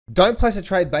Don't place a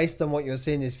trade based on what you'll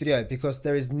see in this video because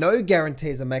there is no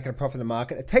guarantees of making a profit in the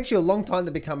market. It takes you a long time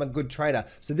to become a good trader.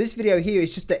 So this video here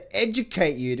is just to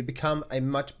educate you to become a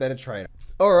much better trader.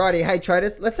 Alrighty, hey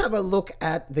traders, let's have a look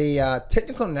at the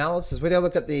technical analysis. We're going to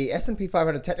look at the S&P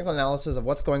 500 technical analysis of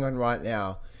what's going on right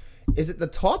now. Is it the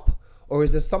top or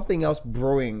is there something else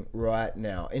brewing right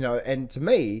now? You know, and to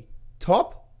me,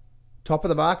 top of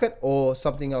the market or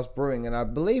something else brewing, and I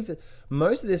believe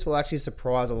most of this will actually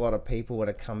surprise a lot of people when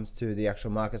it comes to the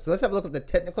actual market. So let's have a look at the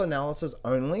technical analysis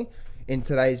only in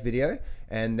today's video,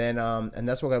 and then and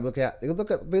that's what we're going to look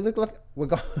at. We're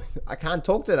going. I can't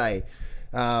talk today.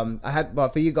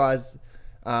 But for you guys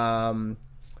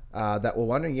that were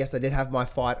wondering, yes, I did have my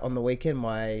fight on the weekend,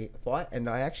 and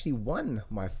I actually won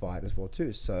my fight as well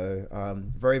too. So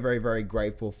very, very, very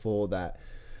grateful for that.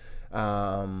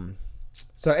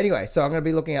 So anyway, so I'm going to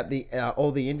be looking at the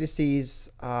all the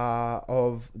indices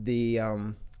of the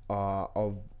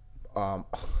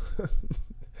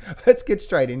let's get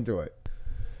straight into it.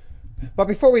 But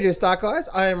before we do start, guys,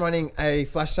 I am running a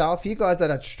flash sale for you guys that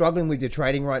are struggling with your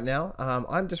trading right now.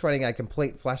 I'm just running a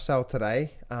complete flash sale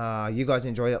today. You guys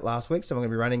enjoyed it last week, so I'm going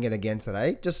to be running it again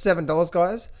today. Just $7,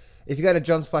 guys. If you go to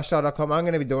johnsflashsale.com, I'm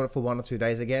going to be doing it for 1 or 2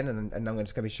 days again, and I'm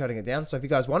just going to be shutting it down. So if you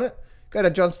guys want it, go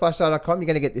to johnsflashsale.com. You're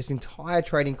going to get this entire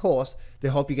trading course to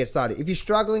help you get started. If you're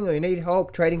struggling or you need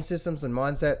help trading systems and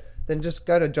mindset, then just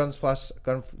go to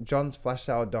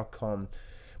johnsflashsale.com.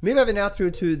 Move over now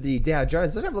through to the Dow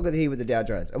Jones. Let's have a look at here with the Dow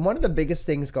Jones. And one of the biggest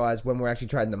things, guys, when we're actually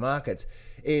trading the markets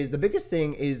is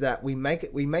that we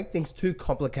make things too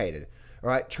complicated. All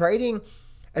right, trading.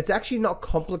 It's actually not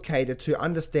complicated to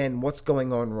understand what's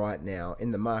going on right now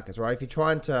in the markets, right? If you're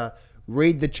trying to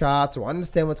read the charts or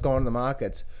understand what's going on in the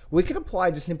markets, we can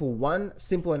apply just one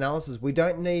simple analysis. We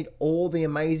don't need all the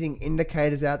amazing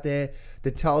indicators out there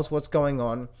that tell us what's going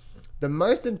on. The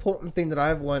most important thing that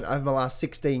I've learned over my last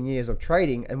 16 years of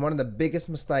trading, and one of the biggest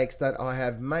mistakes that I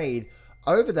have made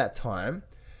over that time,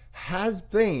 has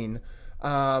been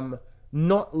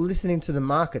not listening to the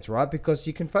markets, right? Because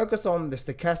you can focus on the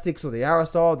stochastics or the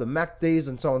RSI, the MACDs,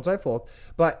 and so on and so forth.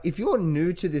 But if you're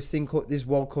new to this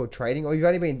world called trading, or you've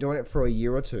only been doing it for a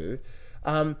year or two,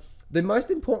 the most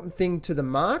important thing to the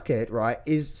market, right,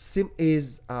 is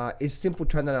simple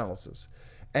trend analysis.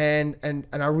 And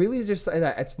I really just say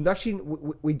that it's actually,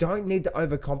 we don't need to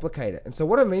overcomplicate it. And so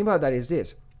what I mean by that is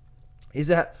this, is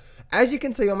that as you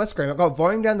can see on my screen, I've got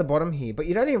volume down the bottom here, but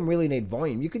you don't even really need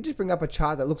volume. You could just bring up a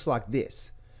chart that looks like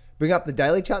this. Bring up the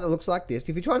daily chart that looks like this.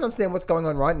 If you try and understand what's going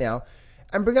on right now,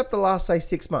 and bring up the last, say,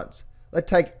 6 months. Let's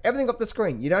take everything off the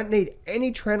screen. You don't need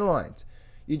any trend lines.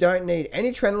 You don't need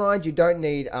any trend lines. You don't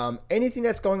need anything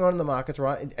that's going on in the markets,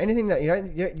 right? Anything that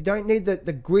you don't need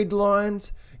the grid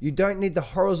lines. You don't need the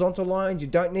horizontal lines. You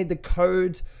don't need the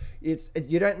codes.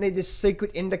 You don't need this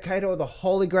secret indicator or the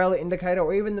holy grail indicator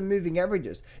or even the moving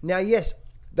averages. Now, yes,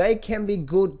 they can be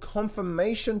good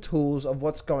confirmation tools of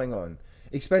what's going on,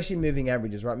 especially moving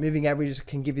averages, right? Moving averages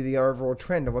can give you the overall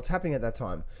trend of what's happening at that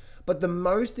time. But the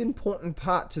most important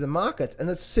part to the markets, and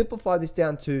let's simplify this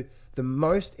down to the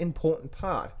most important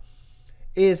part,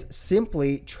 is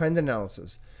simply trend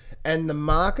analysis. And the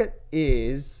market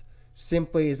is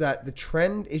that the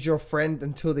trend is your friend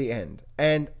until the end,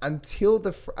 and until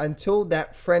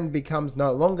that friend becomes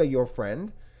no longer your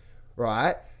friend,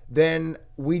 right, then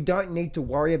we don't need to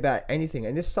worry about anything.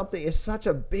 And this is such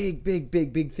a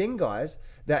big thing, guys,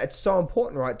 that it's so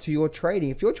important, right, to your trading.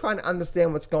 If you're trying to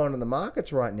understand what's going on in the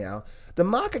markets right now, the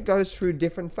market goes through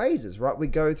different phases, right? We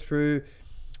go through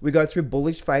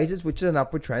bullish phases, which is an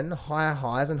upward trend, higher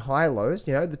highs and higher lows.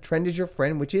 You know, the trend is your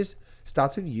friend, which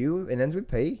starts with U and ends with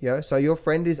P, you know, so your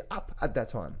friend is up at that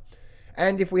time.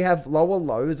 And if we have lower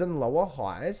lows and lower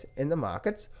highs in the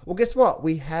markets, well, guess what?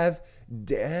 We have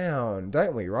down,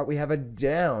 don't we, right? We have a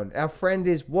down. Our friend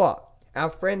is what? Our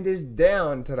friend is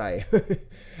down today.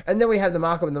 And then we have the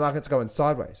market when the market's going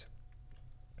sideways.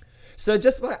 So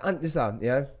just by this,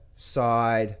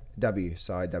 side W,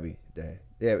 there.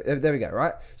 There we go,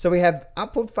 right? So we have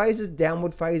upward phases,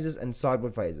 downward phases, and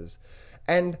sideward phases.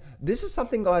 And this is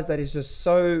something, guys, that is just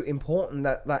so important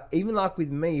that even like with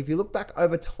me, if you look back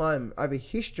over time, over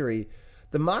history,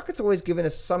 the market's always given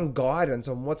us some guidance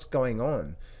on what's going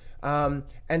on.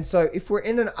 And so if we're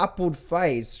in an upward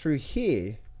phase through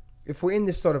here, if we're in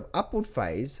this sort of upward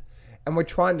phase and we're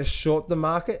trying to short the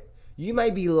market, you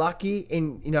may be lucky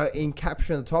in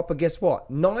capturing the top, but guess what?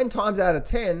 9 times out of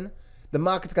 10, the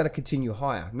market's going to continue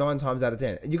higher. 9 times out of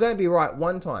 10. You're going to be right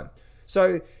 1 time.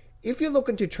 So if you're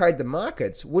looking to trade the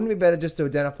markets, wouldn't it be better just to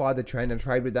identify the trend and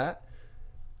trade with that?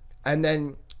 And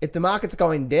then if the market's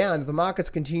going down, if the markets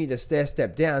continue to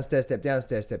step down,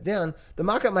 the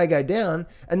market may go down,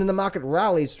 and then the market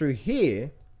rallies through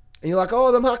here, and you're like,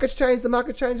 oh, the market's changed, the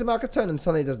market's turned, and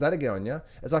suddenly it does that again on you.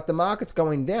 It's like the market's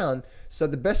going down, so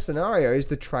the best scenario is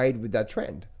to trade with that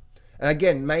trend. And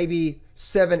again, maybe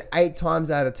 7, 8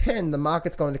 times out of 10, the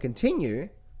market's going to continue,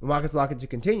 the market's likely to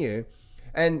continue,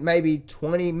 and maybe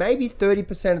 20, maybe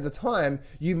 30% of the time,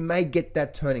 you may get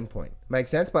that turning point. Make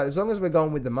sense? But as long as we're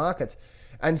going with the markets,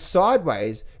 and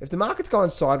sideways, if the market's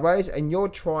going sideways and you're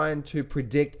trying to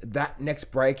predict that next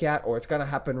breakout or it's going to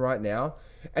happen right now,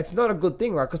 it's not a good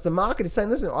thing, right? Because the market is saying,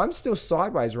 listen, I'm still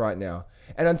sideways right now.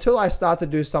 And until I start to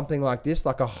do something like this,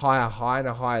 like a higher high and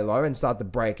a higher low, and start to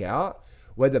break out,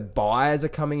 where the buyers are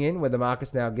coming in, where the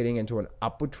market's now getting into an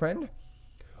upward trend,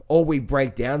 or we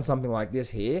break down something like this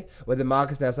here, where the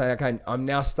market's now saying, okay, I'm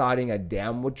now starting a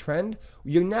downward trend.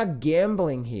 You're now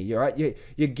gambling here, right?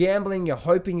 You're gambling, you're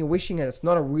hoping, you're wishing, and it's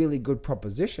not a really good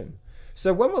proposition.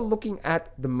 So when we're looking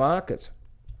at the market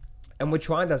and we're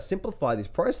trying to simplify this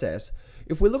process,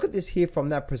 if we look at this here from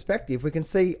that perspective, we can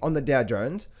see on the Dow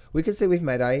Jones, we can see we've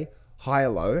made a higher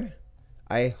low,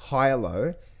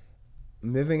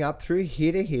 moving up through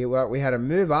here to here, where we had a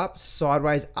move up,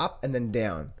 sideways, up, and then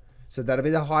down. So that'll be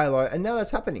the high low, and now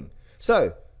that's happening.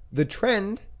 So the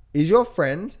trend is your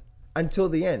friend until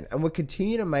the end, and we'll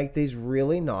continue to make these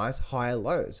really nice higher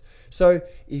lows. So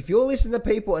if you're listening to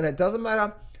people, and it doesn't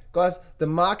matter, guys, the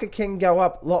market can go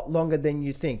up a lot longer than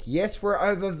you think. Yes, we're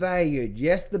overvalued.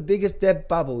 Yes, the biggest debt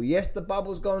bubble. Yes, the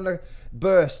bubble's going to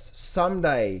burst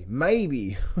someday,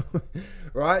 maybe,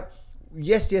 right?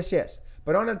 Yes.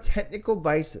 But on a technical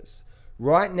basis,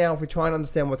 right now, if we're trying to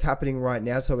understand what's happening right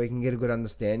now so we can get a good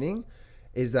understanding,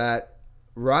 is that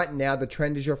right now the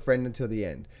trend is your friend until the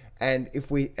end. And if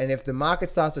the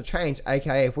market starts to change,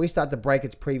 aka if we start to break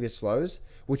its previous lows,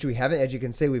 which we haven't, as you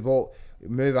can see, we've all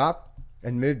moved up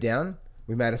and moved down.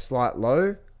 We made a slight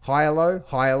low, higher low,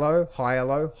 higher low, higher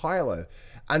low, higher low.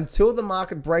 Until the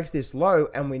market breaks this low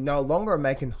and we no longer are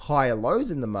making higher lows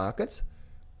in the markets,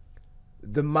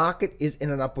 the market is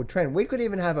in an upward trend. We could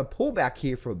even have a pullback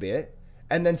here for a bit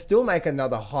and then still make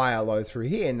another higher low through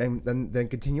here and then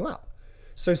continue up.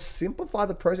 So simplify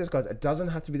the process, guys. It doesn't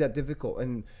have to be that difficult.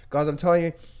 And guys, I'm telling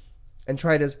you, and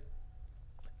traders,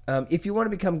 if you want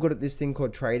to become good at this thing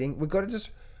called trading, we've got to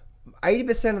just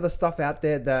 80% of the stuff out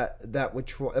there that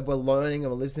we're learning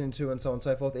and we're listening to and so on and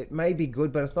so forth, it may be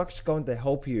good, but it's not going to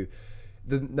help you.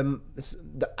 The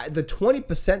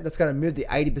 20% that's going to move the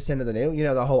 80% of the needle, you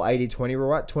know, the whole 80-20 rule,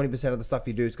 right? 20% of the stuff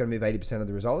you do is going to move 80% of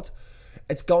the results.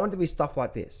 It's going to be stuff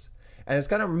like this, and it's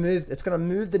going to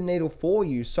move the needle for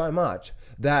you so much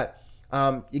that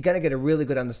you're going to get a really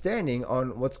good understanding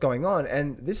on what's going on.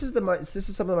 And this is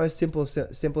some of the most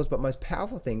simplest but most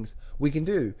powerful things we can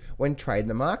do when trading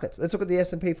the markets. Let's look at the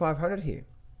S&P 500 here.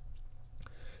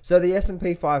 So the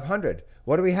S&P 500,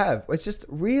 what do we have? It's just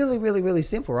really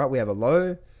simple, right? We have a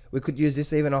low. We could use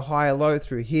this even a higher low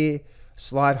through here,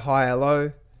 slight higher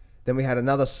low. Then we had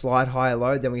another slight higher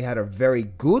low. Then we had a very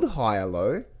good higher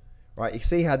low, right? You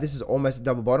see how this is almost a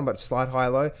double bottom, but slight higher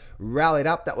low. Rallied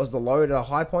up. That was the low to the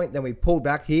high point. Then we pulled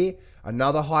back here,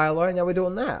 another higher low. Now we're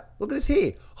doing that. Look at this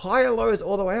here. Higher lows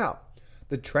all the way up.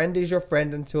 The trend is your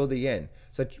friend until the end.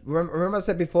 So remember I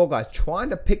said before, guys, trying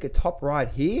to pick a top right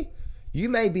here, you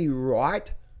may be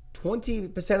right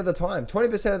 20% of the time.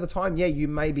 20% of the time, yeah, you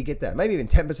maybe get that. Maybe even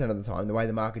 10% of the time, the way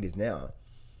the market is now.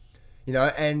 You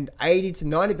know, and 80 to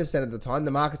 90% of the time,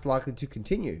 the market's likely to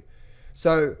continue.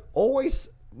 So always,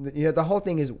 you know, the whole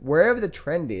thing is wherever the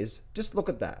trend is, just look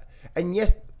at that. And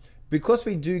yes, because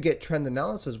we do get trend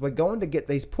analysis, we're going to get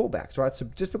these pullbacks, right? So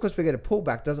just because we get a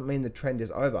pullback doesn't mean the trend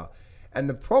is over. And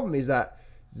the problem is that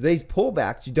these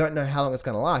pullbacks, you don't know how long it's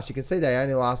going to last. You can see they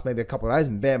only last maybe a couple of days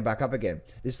and bam, back up again.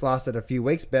 This lasted a few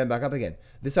weeks, bam, back up again.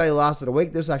 This only lasted a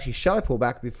week. This was actually shallow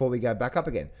pullback before we go back up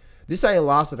again. This only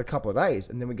lasted a couple of days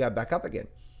and then we go back up again.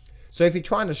 So if you're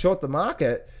trying to short the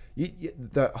market,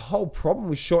 the whole problem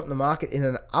with shorting the market in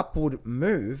an upward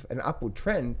move, an upward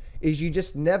trend, is you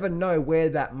just never know where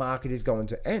that market is going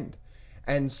to end.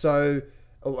 And so,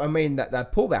 I mean,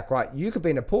 that pullback, right? You could be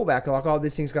in a pullback like, oh,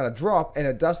 this thing's going to drop, and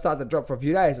it does start to drop for a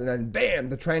few days, and then bam,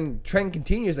 the trend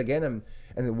continues again,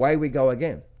 and away we go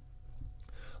again.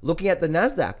 Looking at the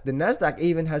Nasdaq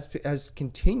even has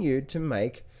continued to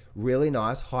make really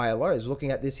nice higher lows.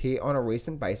 Looking at this here on a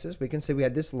recent basis, we can see we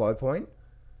had this low point,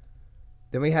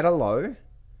 then we had a low,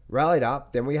 rallied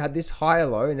up, then we had this higher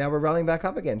low, and now we're rallying back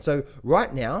up again. So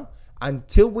right now,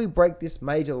 until we break this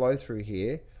major low through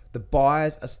here, the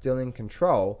buyers are still in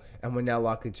control, and we're now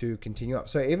likely to continue up.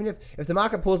 So even if the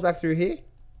market pulls back through here,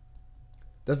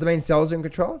 does that mean sellers are in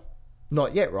control?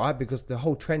 Not yet, right? Because the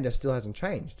whole trend still hasn't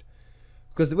changed.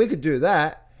 Because we could do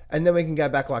that, and then we can go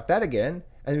back like that again,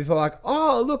 and we feel like,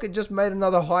 oh, look, it just made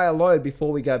another higher low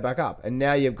before we go back up. And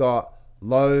now you've got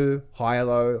low, higher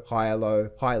low, higher low,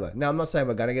 higher low. Now, I'm not saying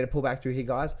we're going to get a pullback through here,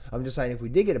 guys. I'm just saying if we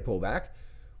did get a pullback,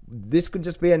 this could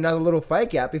just be another little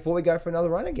fake out before we go for another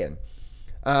run again.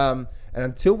 And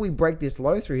until we break this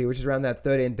low through here, which is around that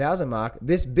 13,000 mark,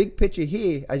 this big picture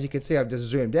here, as you can see, I've just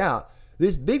zoomed out,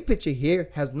 this big picture here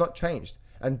has not changed.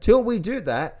 Until we do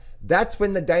that, that's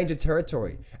when the danger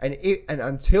territory. And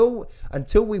until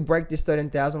we break this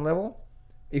 13,000 level,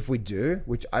 if we do,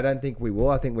 which I don't think we will,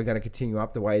 I think we're going to continue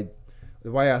up the way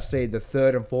I see the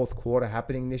third and fourth quarter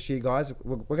happening this year, guys.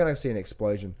 We're going to see an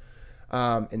explosion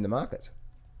in the market.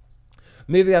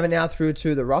 Moving over now through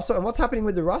to the Russell. And what's happening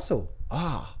with the Russell?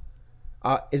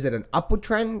 Is it an upward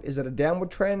trend? Is it a downward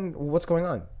trend? What's going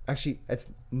on? Actually, it's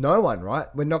no one, right?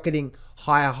 We're not getting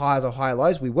higher highs or higher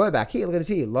lows. We were back here. Look at this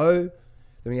here. Low.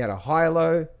 Then we had a higher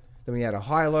low. Then we had a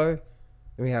higher low.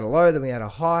 Then we had a low. Then we had a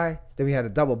high. Then we had a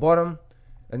double bottom.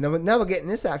 And then now we're getting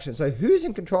this action. So who's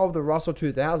in control of the Russell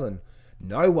 2000?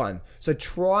 No one. So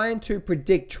trying to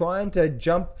predict, trying to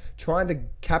jump, trying to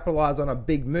capitalize on a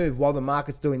big move while the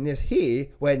market's doing this here,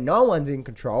 where no one's in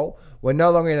control. We're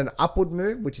no longer in an upward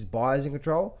move, which is buyers in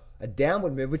control, a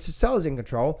downward move, which is sellers in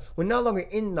control. We're no longer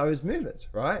in those movements,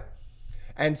 right?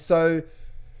 And so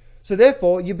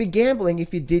therefore, you'd be gambling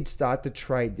if you did start to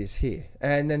trade this here.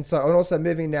 And also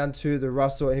moving down to the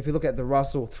Russell, and if you look at the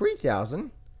Russell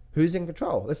 3000, who's in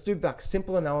control? Let's do back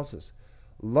simple analysis.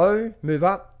 Low, move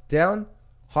up, down,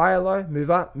 higher low,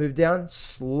 move up, move down,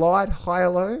 slide higher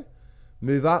low,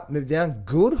 move up, move down,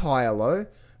 good higher low,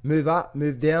 move up,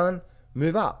 move down,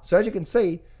 move up. So as you can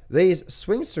see, these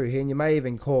swings through here, and you may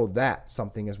even call that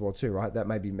something as well too, right? That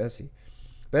may be messy.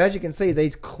 But as you can see,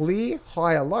 these clear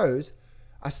higher lows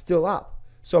are still up.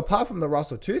 So apart from the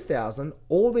Russell 2000,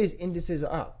 all these indices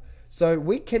are up. So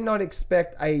we cannot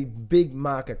expect a big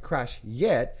market crash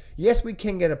yet. Yes, we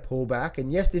can get a pullback,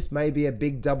 and yes, this may be a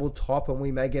big double top and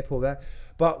we may get pullback.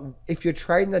 But if you're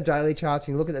trading the daily charts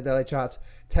and you look at the daily charts,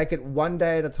 take it one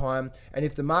day at a time. And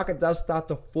if the market does start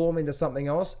to form into something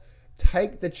else,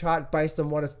 take the chart based on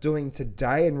what it's doing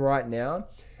today and right now.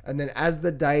 And then as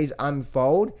the days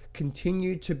unfold,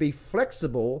 continue to be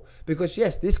flexible, because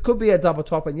yes, this could be a double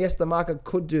top, and yes, the market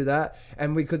could do that,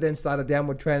 and we could then start a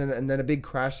downward trend and then a big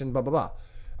crash and blah, blah, blah.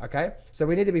 Okay, so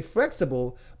we need to be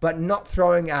flexible, but not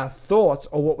throwing our thoughts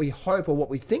or what we hope or what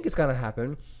we think is going to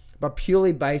happen, but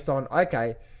purely based on,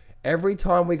 okay, every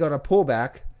time we got a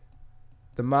pullback,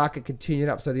 the market continued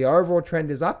up. So the overall trend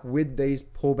is up with these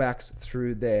pullbacks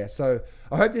through there. So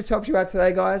I hope this helps you out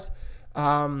today, guys.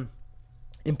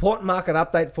 Important market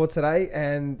update for today,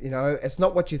 and you know, it's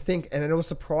not what you think, and it will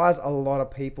surprise a lot of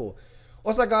people.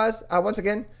 Also, guys, once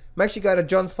again, make sure you go to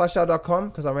johnsflashsale.com,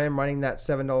 because I am running that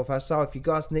 $7 flash sale. If you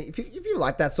guys need, if you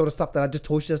like that sort of stuff that I just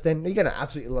taught you just then, you're gonna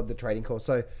absolutely love the trading course.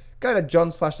 So go to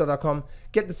johnsflashsale.com,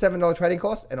 get the $7 trading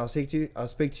course, and I'll speak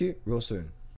to you real soon.